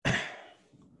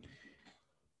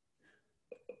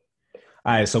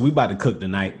All right, so we about to cook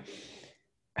tonight.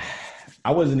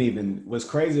 I wasn't even. What's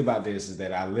crazy about this is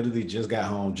that I literally just got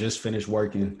home, just finished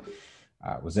working.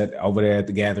 I was at over there at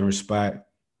the gathering spot,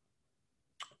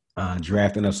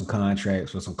 drafting up some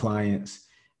contracts for some clients,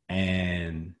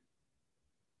 and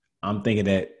I'm thinking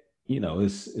that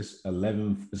it's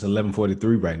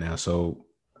 11:43 right now. So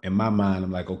in my mind,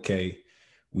 I'm like, okay,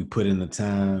 we put in the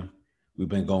time. We've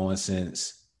been going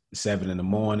since 7 in the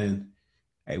morning.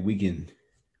 Hey, we can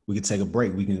take a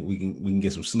break. We can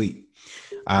get some sleep.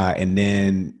 And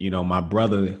then my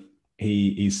brother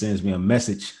he sends me a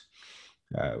message.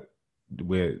 Uh,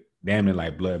 we're damn near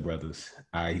like blood brothers.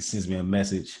 He sends me a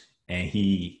message and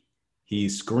he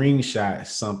screenshot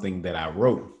something that I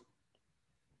wrote,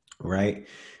 right?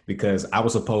 Because I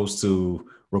was supposed to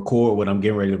record what I'm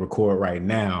getting ready to record right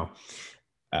now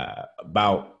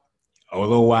about a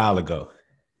little while ago,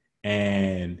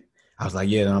 and I was like,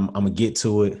 yeah, I'm gonna get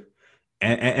to it.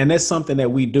 And that's something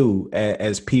that we do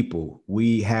as people.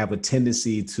 We have a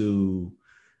tendency to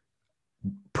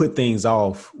put things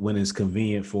off when it's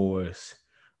convenient for us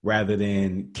rather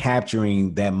than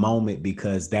capturing that moment,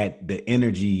 because that the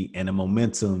energy and the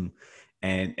momentum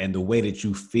and the way that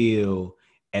you feel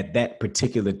at that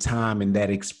particular time and that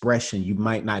expression, you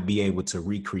might not be able to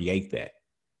recreate that.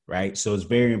 Right. So it's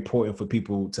very important for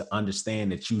people to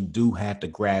understand that you do have to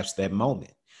grasp that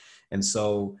moment. And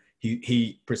so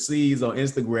he proceeds on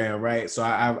Instagram, right? So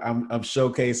I'm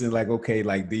showcasing like, okay,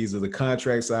 like these are the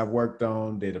contracts I've worked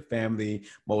on. They're the family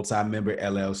multi-member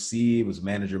LLC. It was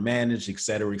manager managed, et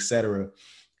cetera, et cetera.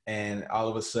 And all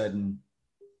of a sudden,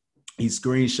 he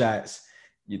screenshots,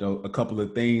 a couple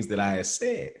of things that I had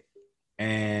said.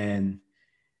 And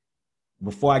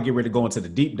before I get ready to go into the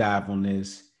deep dive on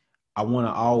this, I want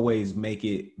to always make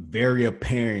it very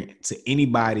apparent to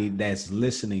anybody that's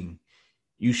listening.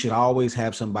 You should always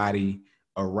have somebody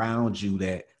around you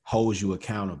that holds you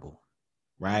accountable,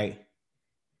 right?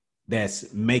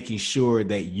 That's making sure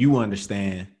that you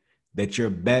understand that your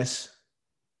best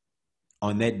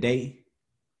on that day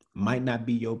might not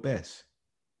be your best,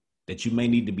 that you may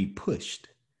need to be pushed.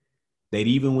 That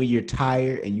even when you're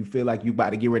tired and you feel like you're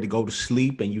about to get ready to go to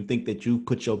sleep and you think that you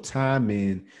put your time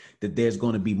in, that there's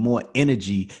going to be more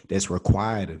energy that's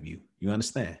required of you. You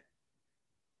understand?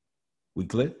 We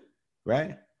clear,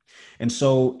 right? And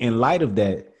so, in light of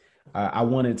that, I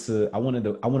wanted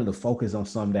to focus on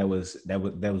something that was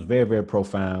very, very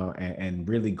profound, and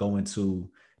really go into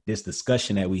this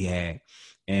discussion that we had,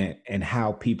 and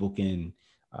how people can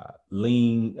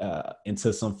lean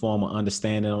into some form of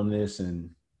understanding on this. And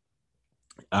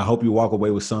I hope you walk away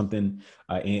with something.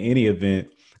 In any event,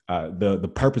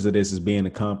 the purpose of this is being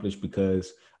accomplished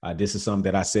because this is something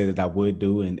that I said that I would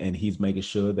do, and he's making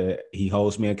sure that he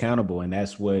holds me accountable, and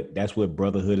that's what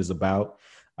brotherhood is about,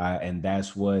 and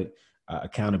that's what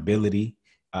accountability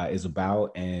is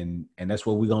about, and that's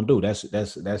what we're gonna do. That's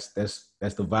the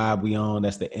vibe we on.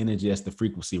 That's the energy. That's the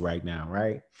frequency right now.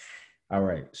 Right. All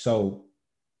right. So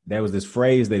there was this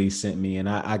phrase that he sent me, and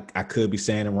I could be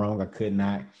saying it wrong. I could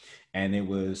not, and it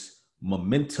was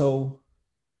Memento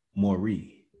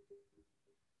Mori.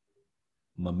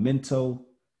 Memento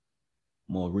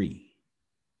Mori,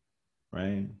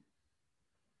 right?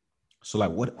 So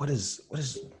like what is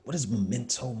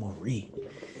Memento Mori?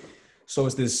 So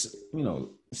it's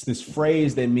this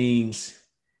phrase that means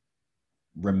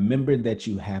remember that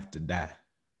you have to die.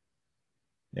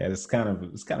 Yeah, it's kind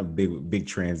of big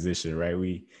transition, right?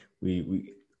 We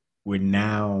we're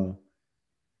now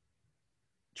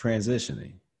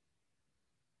transitioning.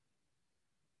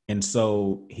 And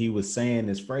so he was saying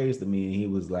this phrase to me, and he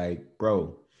was like,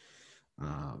 bro,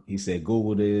 he said,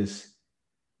 Google this.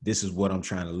 This is what I'm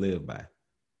trying to live by.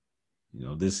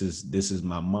 This is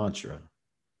my mantra.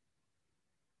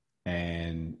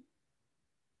 And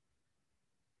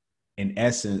in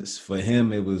essence, for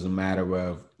him, it was a matter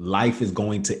of life is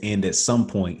going to end at some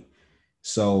point.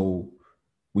 So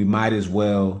we might as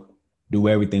well do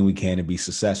everything we can to be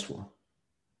successful.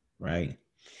 Right.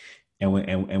 And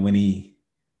when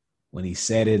he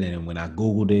said it, and when I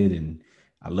Googled it and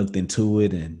I looked into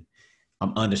it, and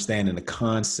I'm understanding the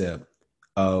concept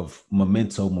of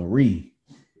Memento Mori,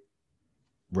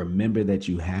 remember that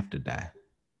you have to die.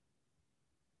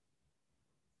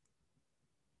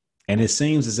 And it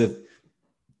seems as if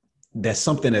that's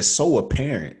something that's so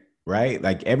apparent, right?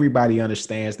 Like everybody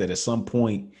understands that at some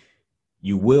point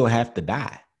you will have to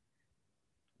die.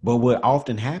 But what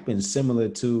often happens, similar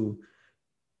to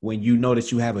when you know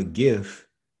that you have a gift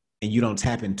and you don't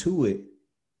tap into it,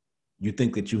 you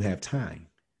think that you have time.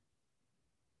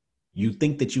 You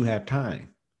think that you have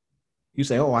time. You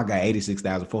say, oh, I got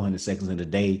 86,400 seconds in a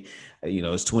day.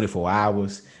 It's 24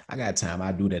 hours. I got time.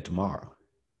 I'll do that tomorrow.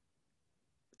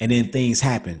 And then things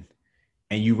happen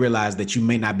and you realize that you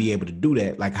may not be able to do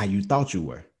that like how you thought you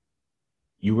were.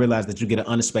 You realize that you get an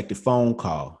unexpected phone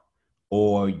call,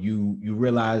 or you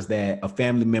realize that a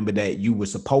family member that you were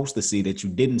supposed to see that you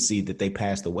didn't see, that they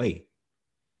passed away.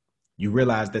 You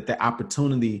realize that the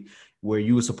opportunity where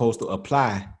you were supposed to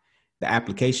apply, the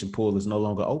application pool is no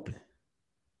longer open.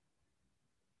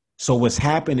 So what's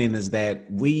happening is that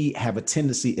we have a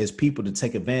tendency as people to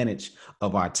take advantage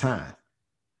of our time.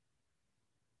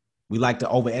 We like to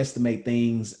overestimate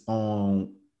things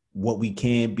on what we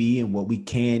can be and what we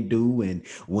can do and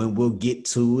when we'll get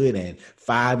to it, and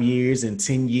 5 years and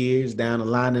 10 years down the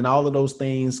line, and all of those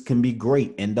things can be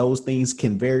great and those things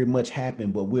can very much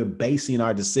happen, but we're basing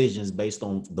our decisions based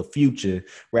on the future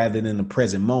rather than the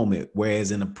present moment.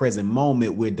 Whereas in the present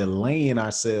moment, we're delaying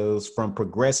ourselves from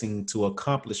progressing to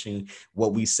accomplishing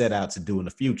what we set out to do in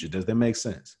the future. Does that make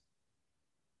sense?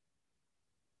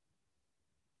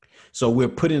 So we're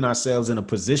putting ourselves in a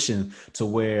position to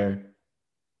where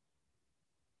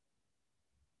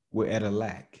we're at a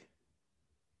lack.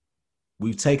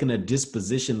 We've taken a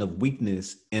disposition of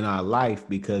weakness in our life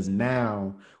because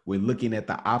now we're looking at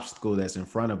the obstacle that's in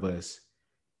front of us,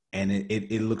 and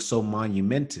it looks so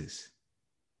monumentous.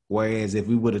 Whereas if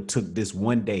we would have took this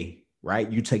one day,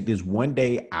 right? You take this one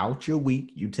day out your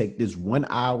week, you take this 1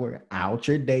 hour out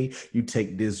your day, you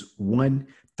take this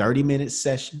 30-minute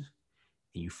session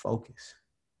and you focus.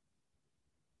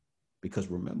 Because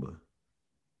remember,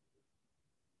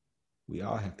 we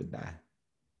all have to die.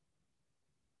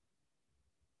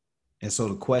 And so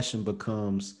the question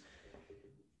becomes,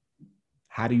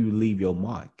 how do you leave your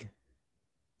mark?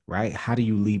 Right? How do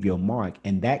you leave your mark?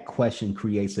 And that question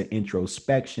creates an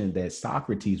introspection that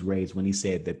Socrates raised when he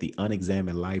said that the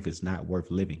unexamined life is not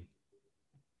worth living.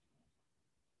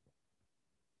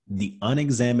 The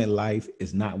unexamined life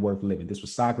is not worth living. This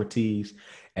was Socrates,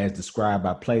 as described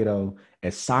by Plato,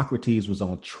 as Socrates was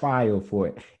on trial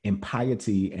for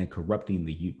impiety and corrupting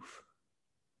the youth,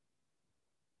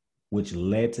 which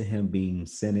led to him being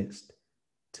sentenced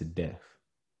to death.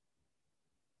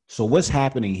 So what's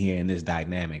happening here in this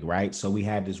dynamic, right? So we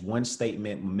have this one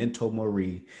statement, Memento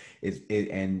Mori,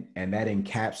 and that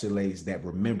encapsulates that,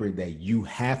 remember that you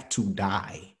have to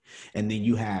die. And then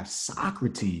you have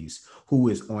Socrates, who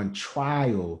is on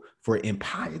trial for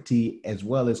impiety as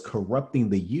well as corrupting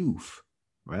the youth,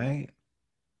 right?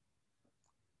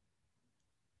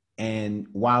 And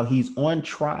while he's on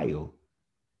trial,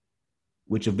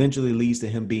 which eventually leads to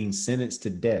him being sentenced to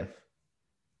death,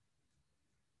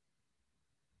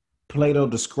 Plato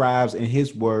describes in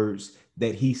his words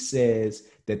that he says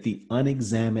that the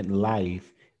unexamined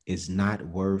life is not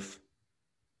worth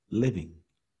living.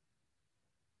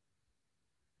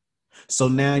 So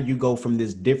now you go from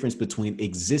this difference between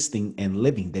existing and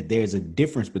living, that there's a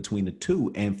difference between the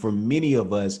two. And for many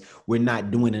of us, we're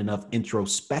not doing enough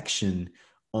introspection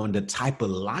on the type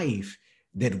of life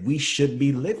that we should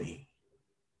be living,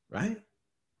 right?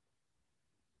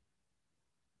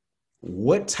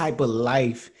 What type of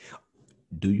life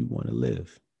do you want to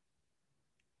live?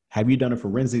 Have you done a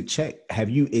forensic check? Have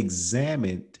you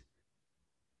examined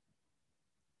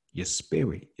your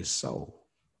spirit, your soul?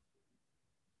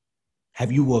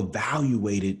 Have you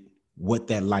evaluated what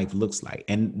that life looks like?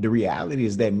 And the reality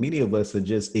is that many of us are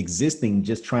just existing,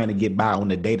 just trying to get by on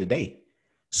the day-to-day.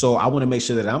 So I want to make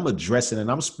sure that I'm addressing and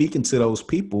I'm speaking to those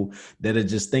people that are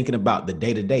just thinking about the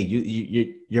day-to-day.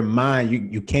 Your mind,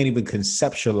 you can't even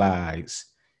conceptualize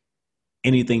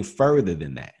anything further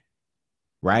than that,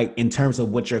 right? In terms of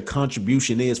what your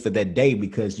contribution is for that day,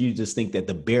 because you just think that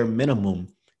the bare minimum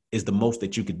is the most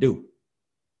that you could do.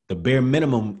 The bare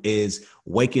minimum is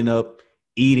waking up,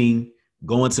 eating,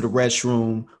 going to the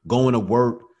restroom, going to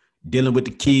work, dealing with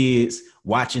the kids,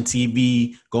 watching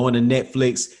TV, going to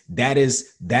Netflix. That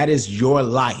is your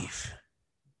life,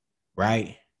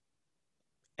 right?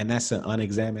 And that's an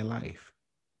unexamined life.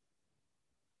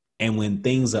 And when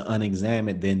things are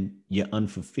unexamined, then you're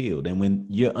unfulfilled. And when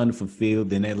you're unfulfilled,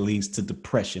 then that leads to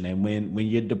depression. And when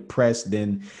you're depressed,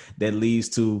 then that leads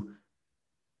to,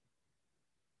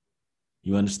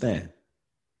 you understand?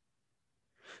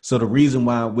 So the reason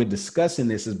why we're discussing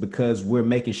this is because we're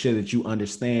making sure that you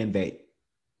understand that,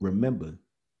 remember,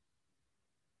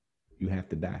 you have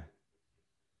to die.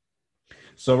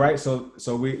 So, right. So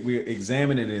we're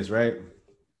examining this, right?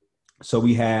 So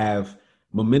we have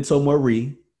Memento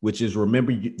Mori, which is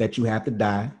remember that you have to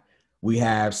die. We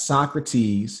have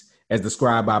Socrates, as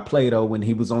described by Plato when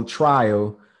he was on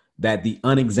trial, that the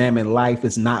unexamined life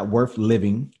is not worth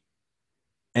living.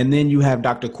 And then you have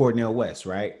Dr. Cornel West,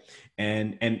 right?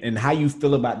 And how you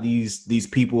feel about these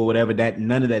people or whatever, that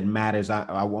none of that matters.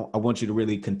 I want you to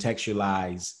really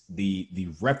contextualize the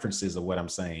references of what I'm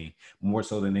saying more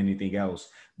so than anything else.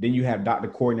 Then you have Dr.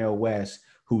 Cornel West,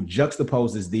 who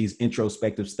juxtaposes these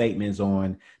introspective statements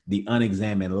on the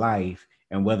unexamined life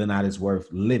and whether or not it's worth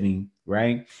living,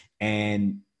 right?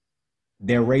 And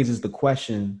there raises the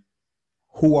question,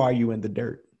 who are you in the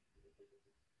dirt?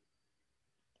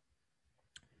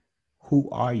 Who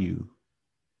are you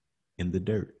in the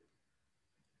dirt?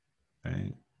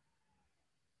 Right?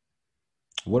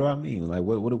 What do I mean? Like,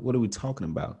 what are we talking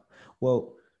about?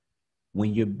 Well,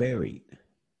 when you're buried,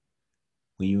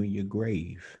 when you're in your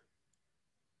grave,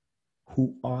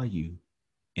 who are you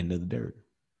in the dirt?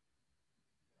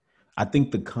 I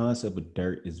think the concept of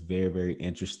dirt is very, very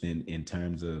interesting in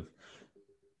terms of,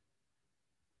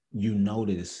 you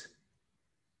notice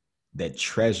that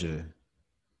treasure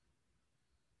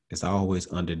is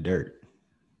always under dirt,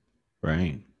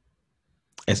 right?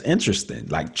 It's interesting.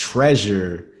 Like,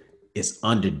 treasure is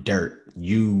under dirt.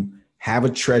 You have a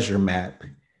treasure map.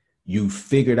 You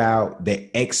figured out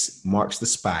that X marks the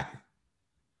spot.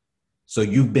 So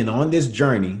you've been on this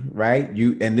journey, right?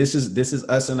 And this is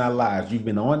us in our lives. You've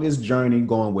been on this journey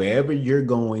going wherever you're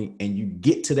going, and you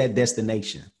get to that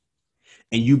destination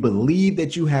and you believe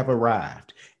that you have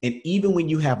arrived. And even when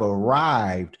you have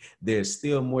arrived, there's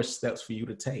still more steps for you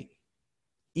to take.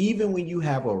 Even when you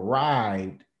have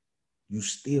arrived, you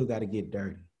still got to get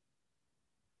dirty.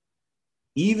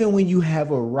 Even when you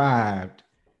have arrived,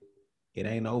 it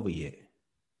ain't over yet.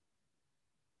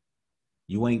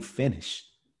 You ain't finished.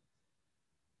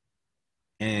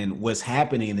 And what's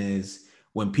happening is,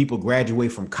 when people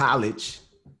graduate from college,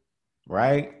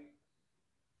 right?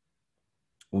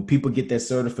 When people get their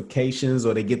certifications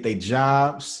or they get their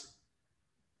jobs,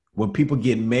 when people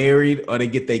get married or they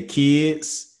get their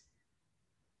kids,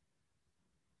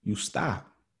 you stop.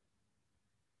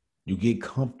 You get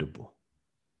comfortable.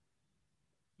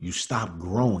 You stop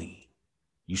growing.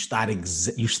 You stop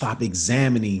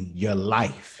examining your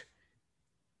life.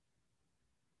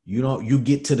 You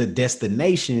get to the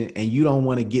destination and you don't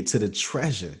want to get to the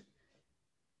treasure.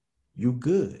 You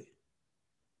good.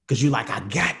 Because you're like, I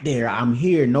got there. I'm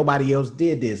here. Nobody else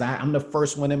did this. I'm the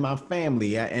first one in my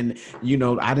family. I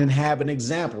didn't have an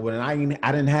example, and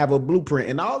I didn't have a blueprint.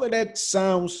 And all of that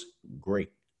sounds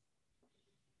great.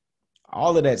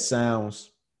 All of that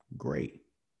sounds great.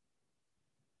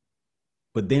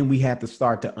 But then we have to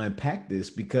start to unpack this,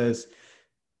 because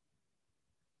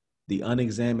the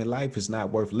unexamined life is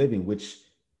not worth living, which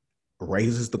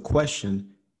raises the question,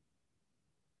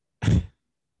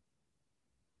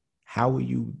 how will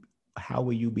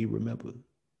you be remembered?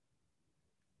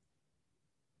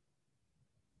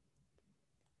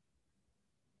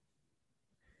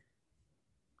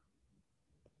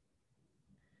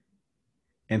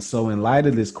 And so, in light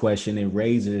of this question, it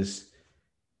raises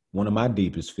one of my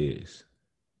deepest fears,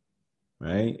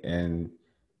 right? And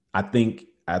I think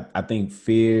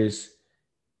fears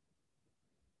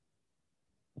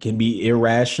can be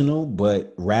irrational,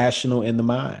 but rational in the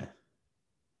mind.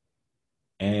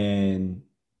 And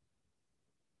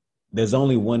there's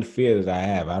only one fear that I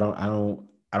have. I don't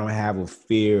have a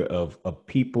fear of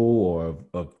people or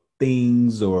of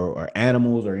things or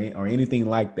animals or anything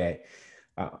like that.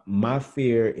 My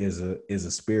fear is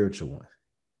a spiritual one,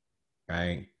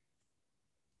 right?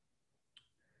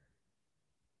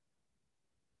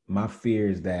 My fear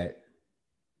is that,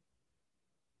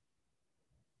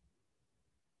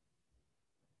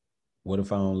 what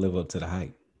if I don't live up to the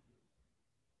hype?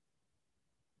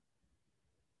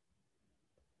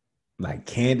 Like,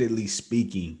 candidly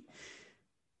speaking,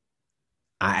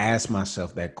 I ask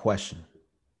myself that question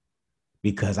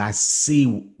because I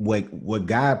see what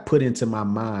God put into my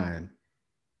mind.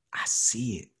 I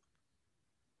see it.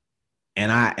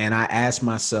 And I ask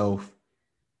myself,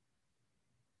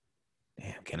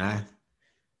 damn, can I?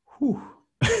 Whew.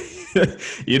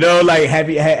 Like, have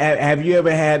you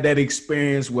ever had that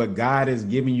experience where God has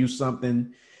given you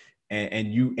something,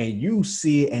 and you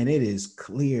see it and it is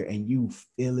clear and you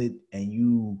feel it and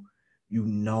you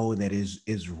know that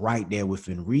is right there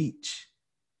within reach,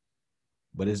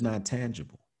 but it's not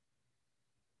tangible.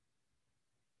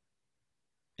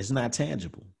 It's not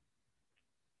tangible.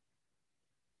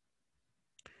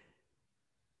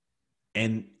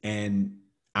 And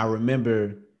I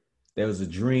remember there was a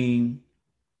dream,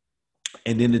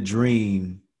 and in the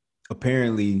dream,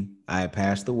 apparently I had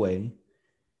passed away,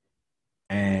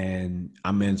 and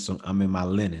I'm in my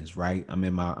linens, right? I'm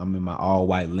in my all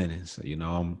white linens.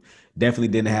 I'm definitely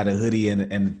didn't have a hoodie,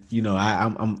 and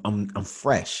I'm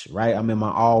fresh, right? I'm in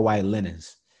my all white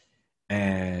linens,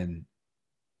 and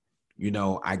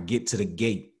I get to the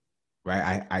gate,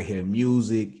 right? I hear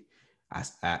music.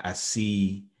 I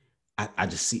see, I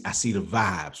just see, I see the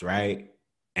vibes, right?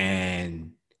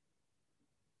 And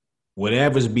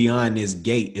whatever's beyond this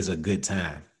gate is a good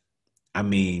time. I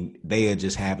mean, they are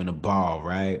just having a ball,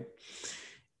 right?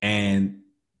 And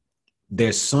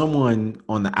there's someone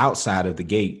on the outside of the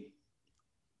gate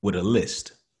with a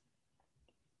list.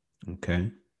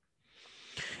 Okay.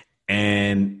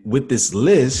 And with this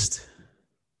list,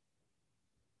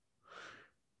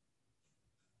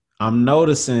 I'm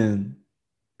noticing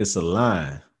it's a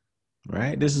line,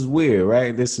 right? This is weird,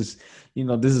 right? This is,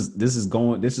 this is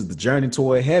the journey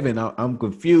toward heaven. I'm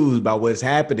confused by what's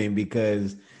happening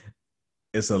because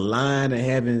it's a line of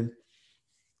heaven.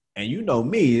 And you know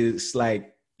me, it's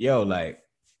like, yo, like,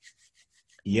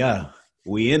 yeah,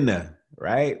 we in there,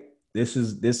 right? This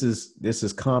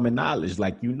is common knowledge,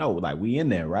 like like we in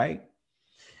there, right?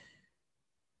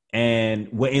 And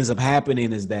what ends up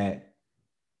happening is that,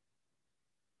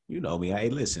 you know me, hey,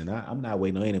 listen, I'm not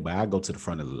waiting on anybody. I go to the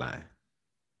front of the line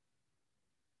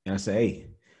and I say, hey,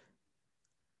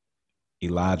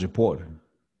 Elijah Porter,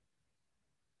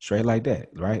 straight like that,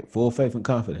 right? Full faith and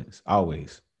confidence,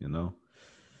 always.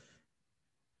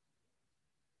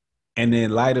 And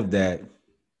in light of that,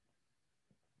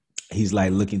 he's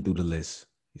like looking through the list.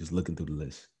 He's looking through the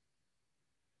list.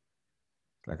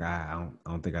 Like I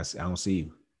don't think I don't see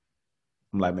you.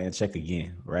 I'm like, man, check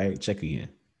again, right? Check again.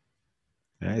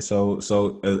 All right. So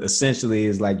essentially,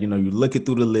 it's like you're looking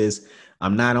through the list.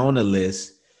 I'm not on the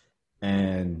list,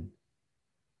 and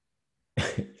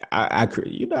I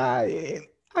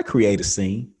create a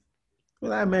scene. I'm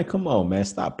like, man, come on, man,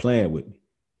 stop playing with me,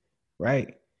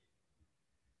 right?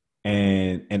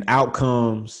 And out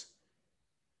comes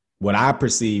what I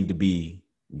perceive to be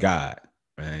God,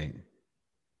 right?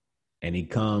 And he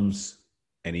comes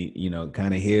and he,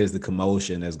 kind of hears the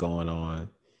commotion that's going on.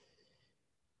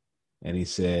 And he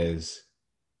says,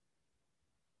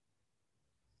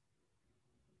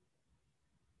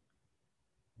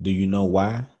 do you know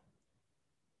why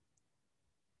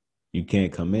you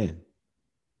can't come in?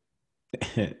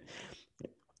 And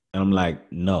I'm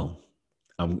like, no.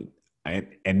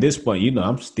 At this point,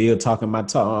 I'm still talking my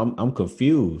talk. I'm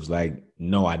confused. Like,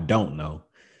 no, I don't know.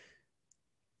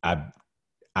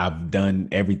 I've done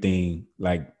everything.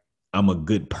 Like, I'm a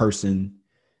good person.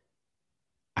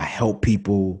 I help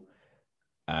people.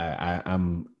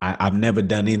 I've never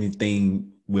done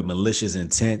anything with malicious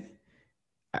intent.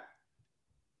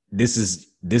 This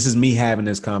is me having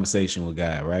this conversation with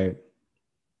God, right?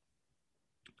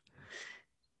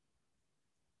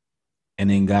 And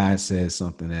then God says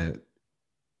something that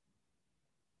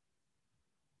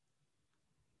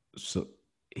so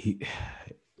he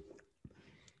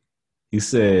he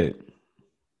said,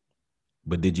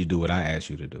 but did you do what I asked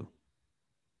you to do?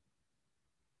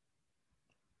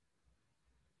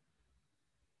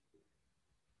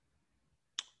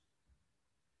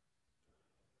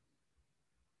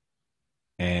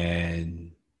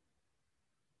 And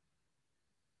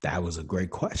that was a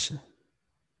great question.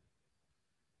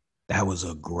 That was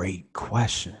a great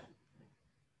question.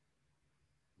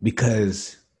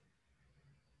 Because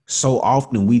so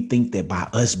often we think that by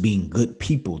us being good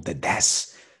people,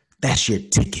 that's your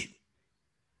ticket.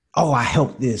 Oh, I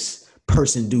helped this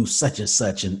person do such and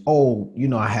such. And oh,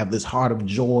 I have this heart of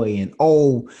joy. And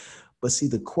oh, but see,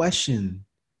 the question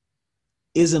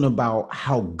isn't about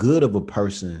how good of a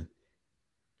person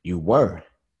you were.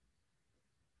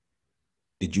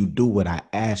 Did you do what I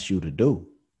asked you to do?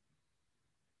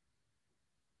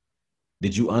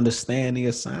 Did you understand the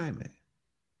assignment?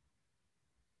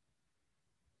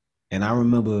 And I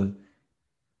remember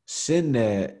sitting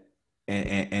there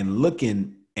and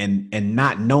looking and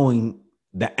not knowing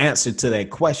the answer to that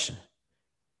question.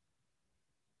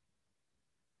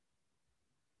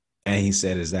 And he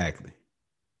said, exactly.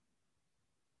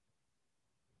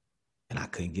 And I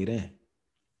couldn't get in.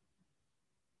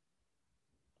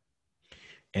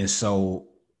 And so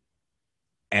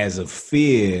as a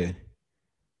fear,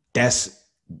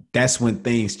 that's when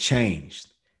things changed.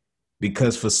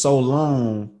 Because for so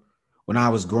long, when I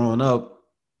was growing up,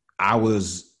 I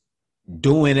was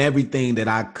doing everything that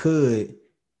I could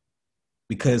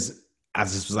because I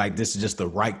just was like, this is just the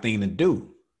right thing to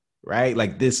do. Right?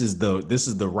 Like this is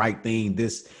the right thing.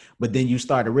 But then you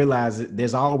start to realize that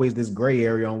there's always this gray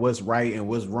area on what's right and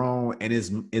what's wrong. And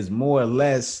is more or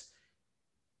less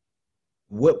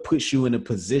what puts you in a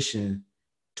position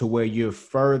to where you're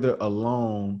further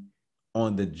along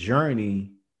on the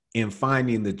journey in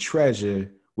finding the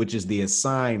treasure, which is the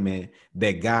assignment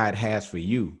that God has for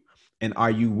you. And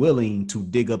are you willing to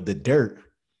dig up the dirt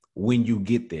when you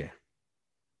get there?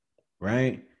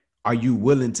 Right? Are you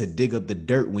willing to dig up the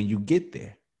dirt when you get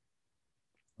there?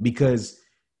 Because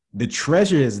the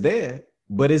treasure is there,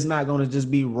 but it's not going to just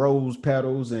be rose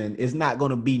petals and it's not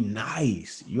going to be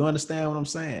nice. You understand what I'm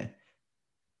saying?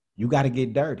 You got to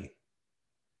get dirty.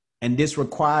 And this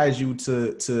requires you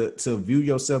to view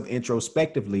yourself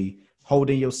introspectively,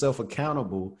 holding yourself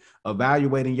accountable,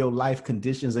 evaluating your life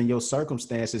conditions and your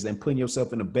circumstances, and putting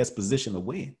yourself in the best position to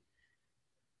win.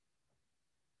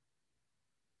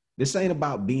 This ain't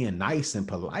about being nice and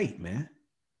polite, man.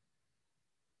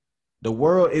 The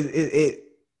world is it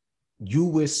you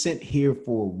were sent here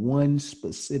for one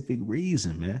specific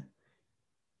reason, man.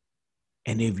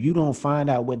 And if you don't find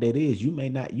out what that is, you may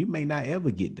not ever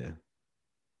get there.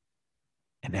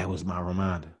 And that was my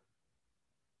reminder.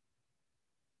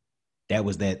 That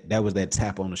was that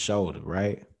tap on the shoulder,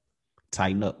 right?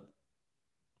 Tighten up.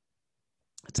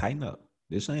 Tighten up.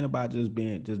 This ain't about just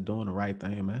doing the right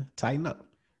thing, man. Tighten up.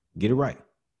 Get it right.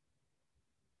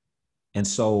 And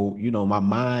so, my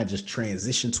mind just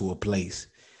transitioned to a place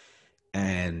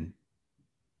and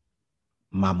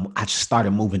I just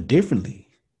started moving differently.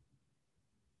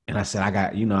 And I said,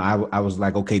 I was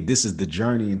like, okay, this is the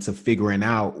journey into figuring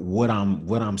out what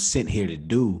I'm sent here to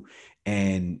do.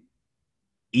 And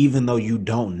even though you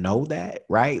don't know that,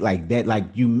 right? Like that, like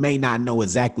you may not know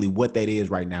exactly what that is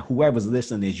right now. Whoever's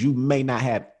listening is, you may not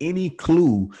have any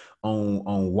clue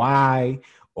on why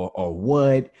or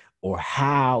what or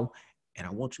how. And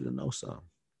I want you to know something.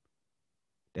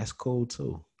 That's cool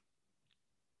too.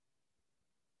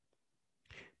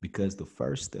 Because the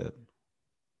first step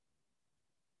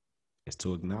is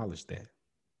to acknowledge that.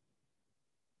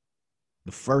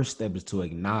 The first step is to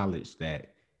acknowledge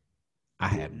that I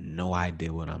have no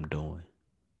idea what I'm doing,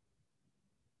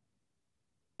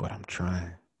 but I'm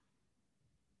trying.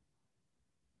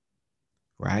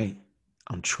 Right?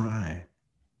 I'm trying.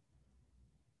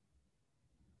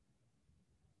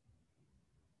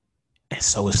 And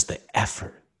so it's the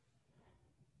effort.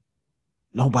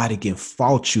 Nobody can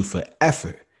fault you for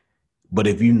effort. But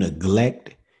if you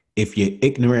neglect, if you're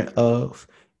ignorant of,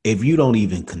 if you don't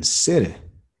even consider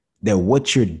that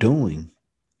what you're doing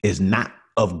is not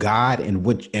of God and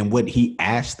what he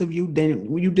asked of you,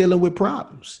 then you're dealing with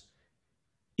problems.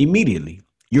 Immediately,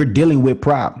 you're dealing with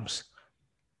problems.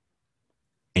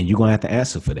 And you're going to have to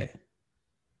answer for that.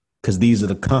 Because these are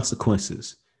the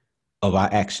consequences of our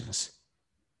actions.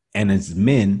 And as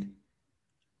men,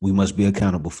 we must be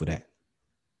accountable for that.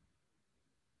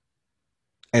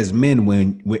 As men,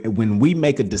 when we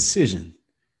make a decision,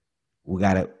 we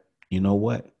gotta,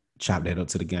 chop that up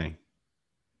to the game.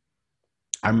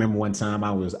 I remember one time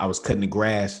I was cutting the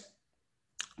grass.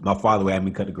 My father would have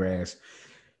me cut the grass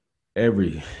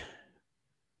every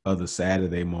other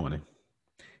Saturday morning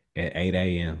at 8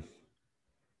 a.m.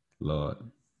 Lord,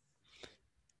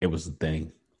 it was a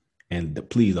thing. And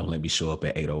please don't let me show up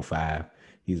at 8:05.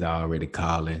 He's already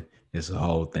calling. It's a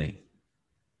whole thing.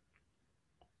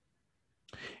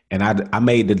 And I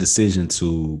made the decision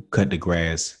to cut the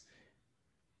grass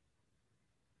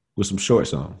with some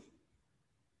shorts on,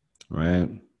 right?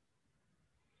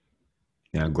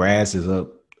 Now grass is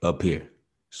up here,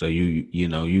 so if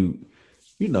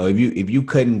you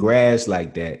cutting grass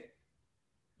like that,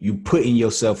 you putting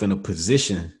yourself in a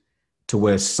position to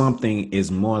where something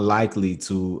is more likely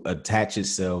to attach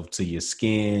itself to your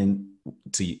skin,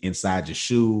 to inside your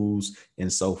shoes,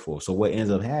 and so forth. So what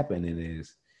ends up happening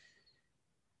is,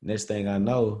 next thing I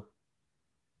know,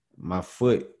 my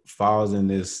foot falls in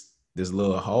this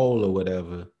little hole or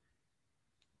whatever.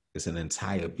 It's an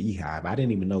entire beehive. I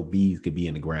didn't even know bees could be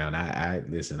in the ground. I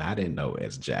listen, I didn't know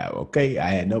as a child. Okay. I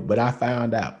had no, but I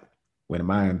found out when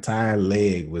my entire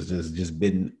leg was just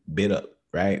bit up.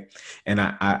 Right. And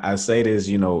I say this,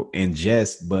 in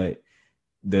jest, but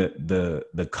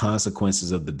the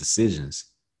consequences of the decisions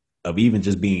of even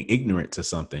just being ignorant to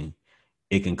something,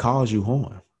 it can cause you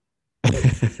harm.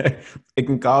 It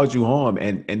can cause you harm,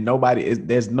 and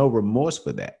there's no remorse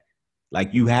for that.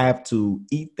 Like, you have to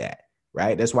eat that,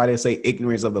 right? That's why they say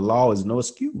ignorance of the law is no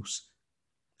excuse.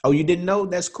 Oh, you didn't know?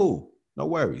 That's cool. No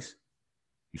worries.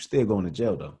 You still going to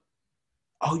jail though.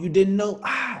 Oh, you didn't know?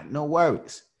 No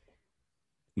worries.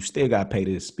 You still got to pay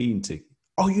this speeding ticket.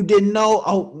 Oh, you didn't know?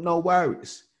 Oh, no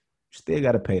worries. You still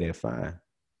got to pay that fine.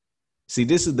 See,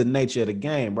 this is the nature of the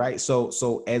game, right?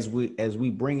 So as we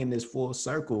bring in this full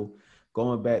circle,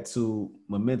 going back to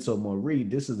Memento Mori,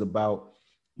 this is about,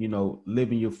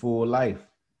 living your full life.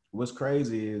 What's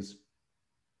crazy is,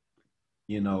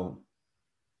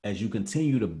 as you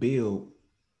continue to build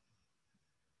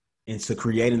into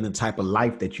creating the type of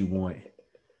life that you want,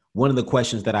 one of the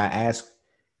questions that I ask,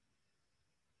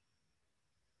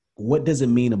 what does it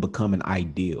mean to become an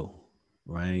ideal,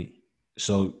 right?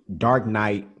 So Dark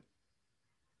Knight,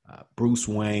 Bruce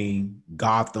Wayne,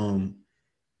 Gotham,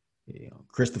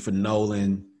 Christopher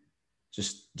Nolan,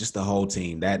 just the whole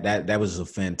team. That was a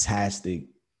fantastic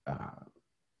uh,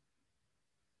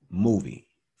 movie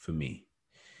for me.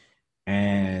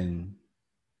 And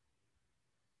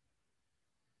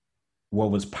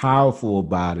what was powerful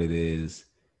about it is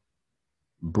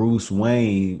Bruce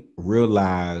Wayne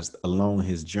realized along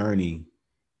his journey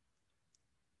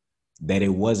that it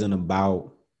wasn't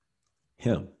about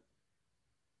him.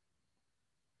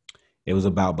 It was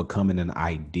about becoming an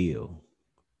ideal,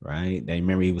 right? They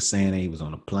remember he was saying that he was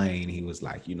on a plane. He was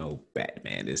like,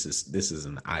 Batman, this is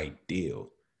an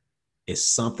ideal. It's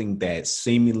something that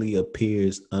seemingly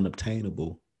appears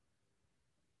unobtainable,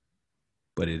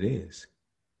 but it is.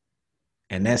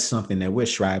 And that's something that we're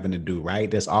striving to do, right?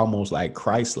 That's almost like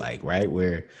Christ-like, right?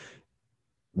 Where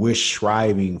we're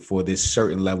striving for this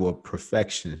certain level of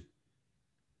perfection.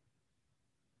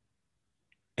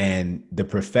 And the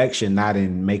perfection, not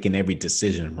in making every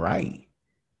decision right,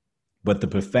 but the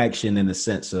perfection in the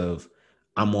sense of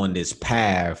I'm on this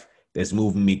path that's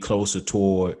moving me closer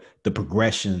toward the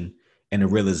progression and the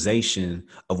realization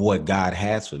of what God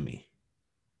has for me.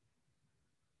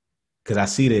 Because I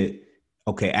see that,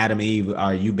 okay, Adam and Eve,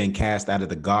 you've been cast out of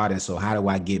the garden. So how do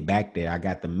I get back there? I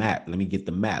got the map. Let me get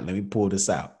the map. Let me pull this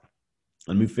out.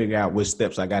 Let me figure out which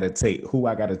steps I got to take, who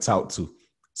I got to talk to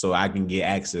so I can get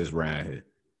access around here,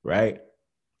 right?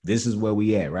 This is where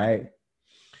we at, right?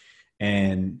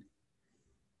 And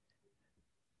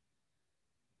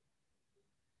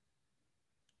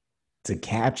to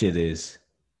capture this,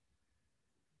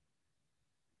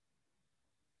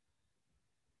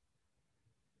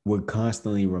 we're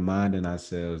constantly reminding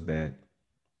ourselves that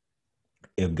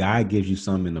if God gives you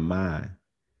something in the mind,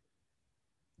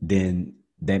 then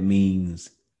that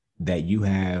means that you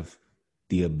have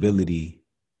the ability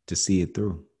to see it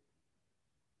through.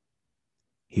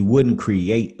 He wouldn't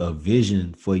create a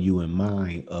vision for you in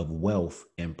mind of wealth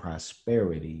and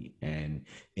prosperity and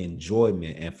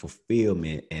enjoyment and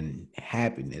fulfillment and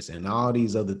happiness and all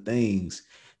these other things,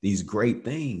 these great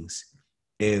things,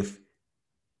 if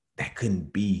that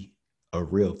couldn't be a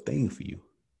real thing for you,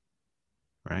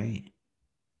 right?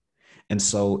 And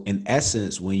so, in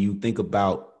essence, when you think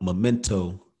about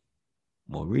Memento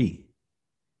Mori,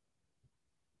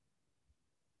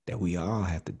 that we all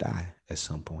have to die at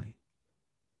some point.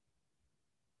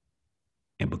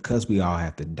 And because we all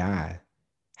have to die,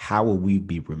 how will we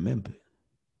be remembered?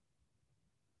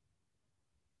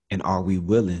 And are we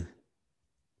willing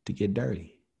to get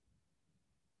dirty?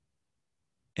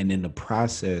 And in the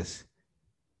process,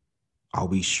 are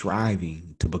we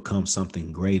striving to become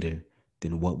something greater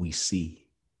than what we see?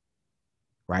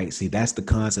 Right? See, that's the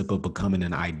concept of becoming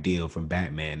an ideal from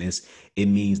Batman. It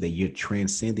means that you're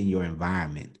transcending your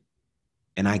environment.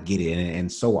 And I get it.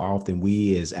 And so often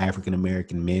we as African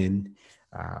American men,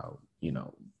 uh, you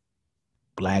know,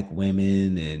 Black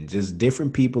women and just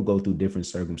different people go through different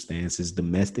circumstances,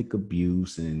 domestic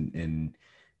abuse and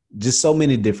just so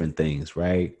many different things,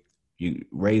 right?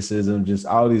 Racism, just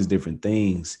all these different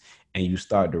things. And you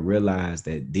start to realize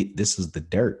that this is the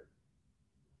dirt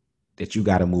that you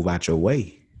got to move out your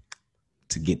way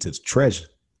to get to the treasure.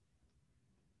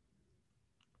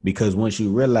 Because once you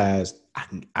realize,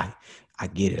 I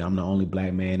get it. I'm the only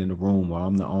Black man in the room, or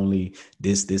I'm the only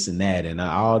this, and that, and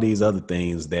all these other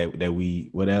things that we,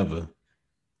 whatever.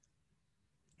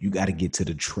 You got to get to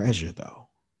the treasure though.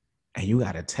 And you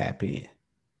got to tap in.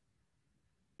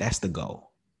 That's the goal.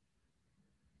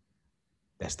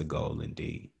 That's the goal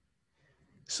indeed.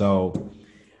 So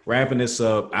wrapping this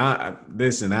up,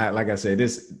 like I said,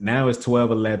 this now it's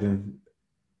 12:11.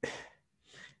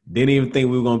 Didn't even think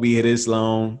we were gonna be here this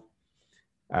long.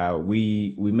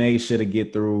 We made sure to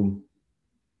get through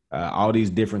all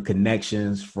these different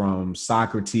connections from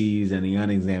Socrates and the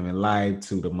Unexamined Life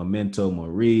to the Memento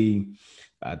Mori,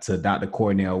 to Dr.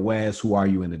 Cornel West, Who Are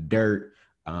You in the Dirt?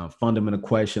 Fundamental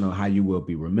question on how you will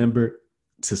be remembered,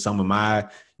 to some of my,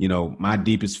 my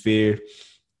deepest fear,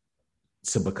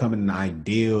 to becoming an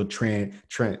ideal,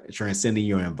 transcending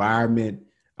your environment,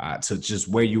 to just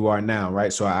where you are now,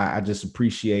 right? So I just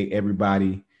appreciate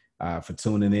everybody for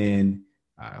tuning in.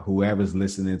 Whoever's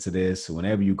listening to this,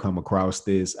 whenever you come across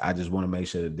this, I just want to make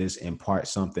sure that this imparts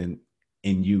something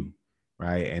in you,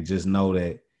 right? And just know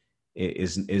that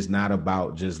it's not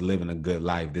about just living a good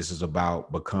life. This is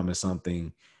about becoming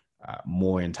something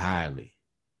more entirely,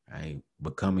 right?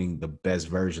 Becoming the best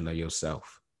version of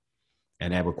yourself.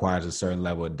 And that requires a certain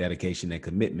level of dedication and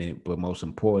commitment, but most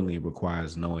importantly, it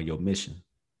requires knowing your mission.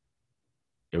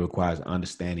 It requires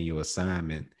understanding your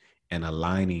assignment and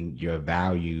aligning your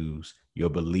values your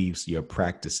beliefs, your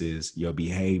practices, your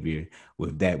behavior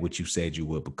with that which you said you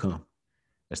would become.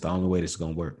 That's the only way this is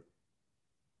gonna work.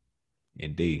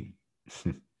 Indeed.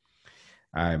 All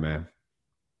right, man.